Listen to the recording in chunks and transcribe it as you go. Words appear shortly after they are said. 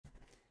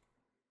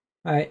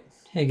Alright,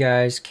 hey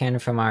guys, Ken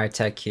from our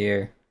Tech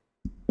here.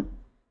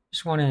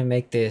 Just wanted to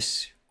make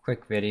this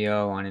quick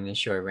video on an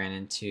issue I ran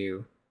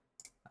into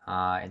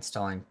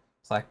installing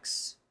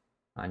Plex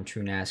on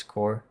TrueNAS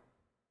Core.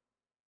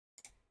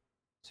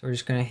 So we're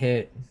just going to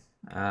hit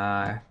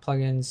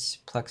plugins,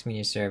 Plex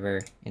Media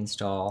Server,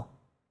 install.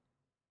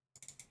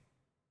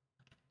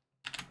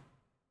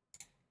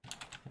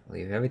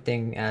 Leave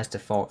everything as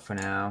default for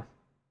now.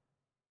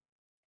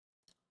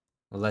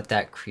 We'll let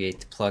that create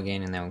the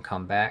plugin and then we'll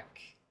come back.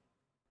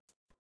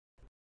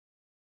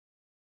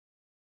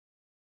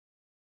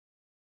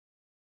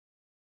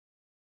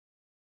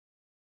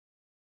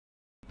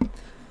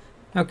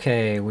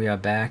 Okay, we are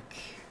back.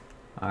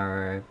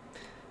 Our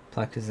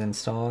Plex is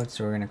installed,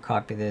 so we're going to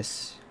copy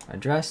this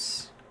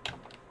address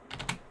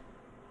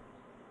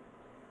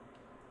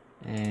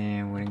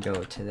and we're going to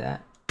go to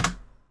that.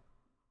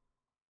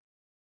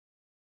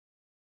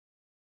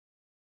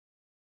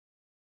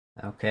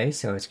 Okay,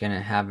 so it's going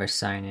to have us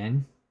sign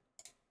in.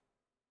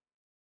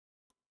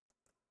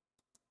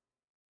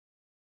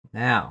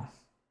 Now,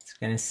 it's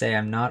going to say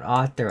I'm not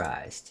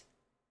authorized.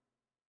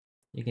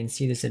 You can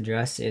see this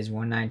address is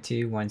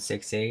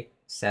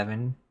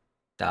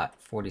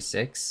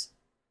 192.168.7.46.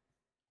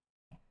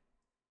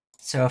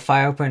 So if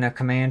I open a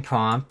command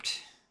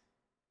prompt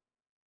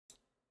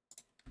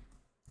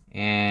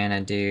and I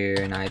do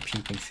an IP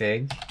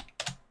config,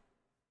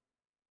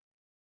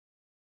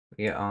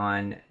 we are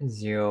on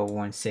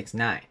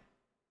 0169.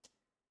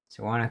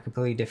 So we're on a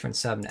completely different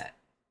subnet.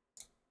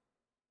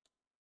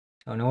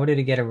 So in order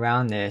to get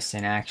around this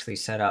and actually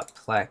set up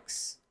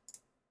Plex,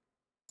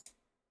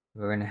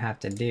 what we're going to have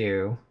to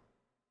do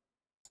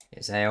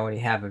is I already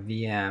have a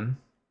VM,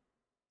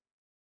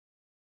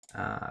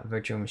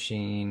 virtual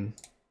machine,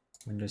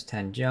 Windows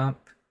 10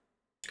 jump.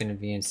 I'm going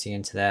to VNC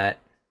into that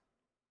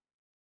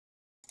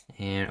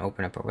and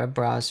open up a web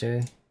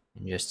browser.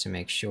 And just to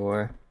make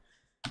sure,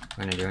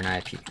 we're going to do an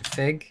IP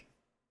config.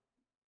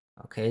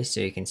 Okay, so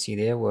you can see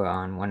there we're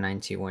on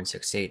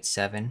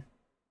 192.168.7.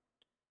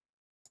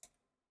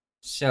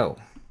 So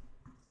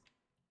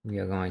we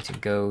are going to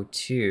go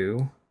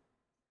to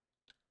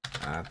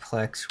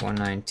Plex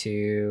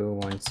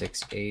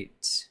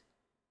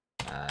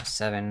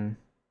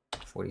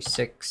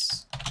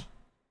 192.168.7.46.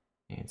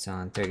 And it's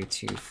on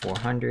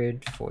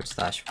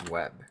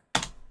 32.400/web.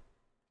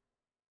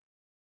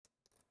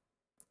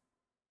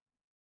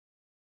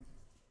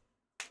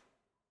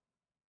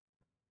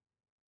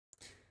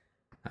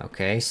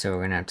 Okay, so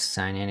we're gonna have to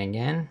sign in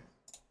again.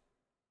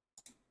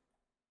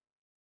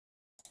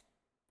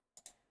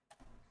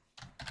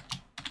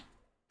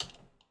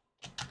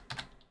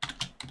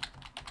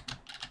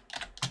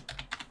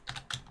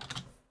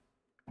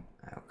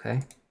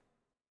 Okay.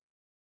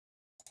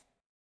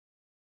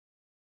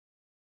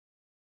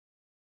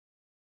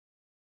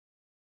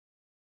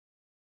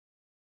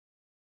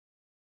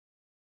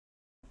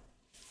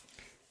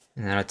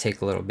 And that'll take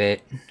a little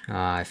bit.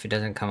 If it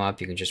doesn't come up,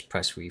 you can just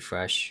press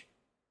refresh.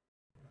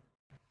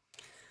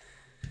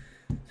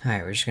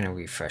 Alright, we're just gonna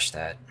refresh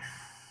that.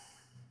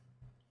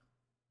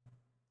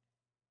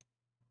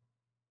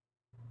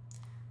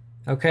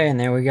 Okay, and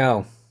there we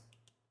go.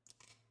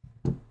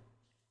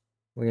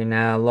 We are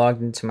now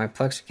logged into my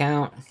Plex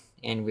account,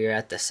 and we are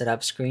at the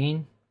setup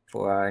screen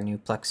for our new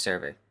Plex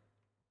server.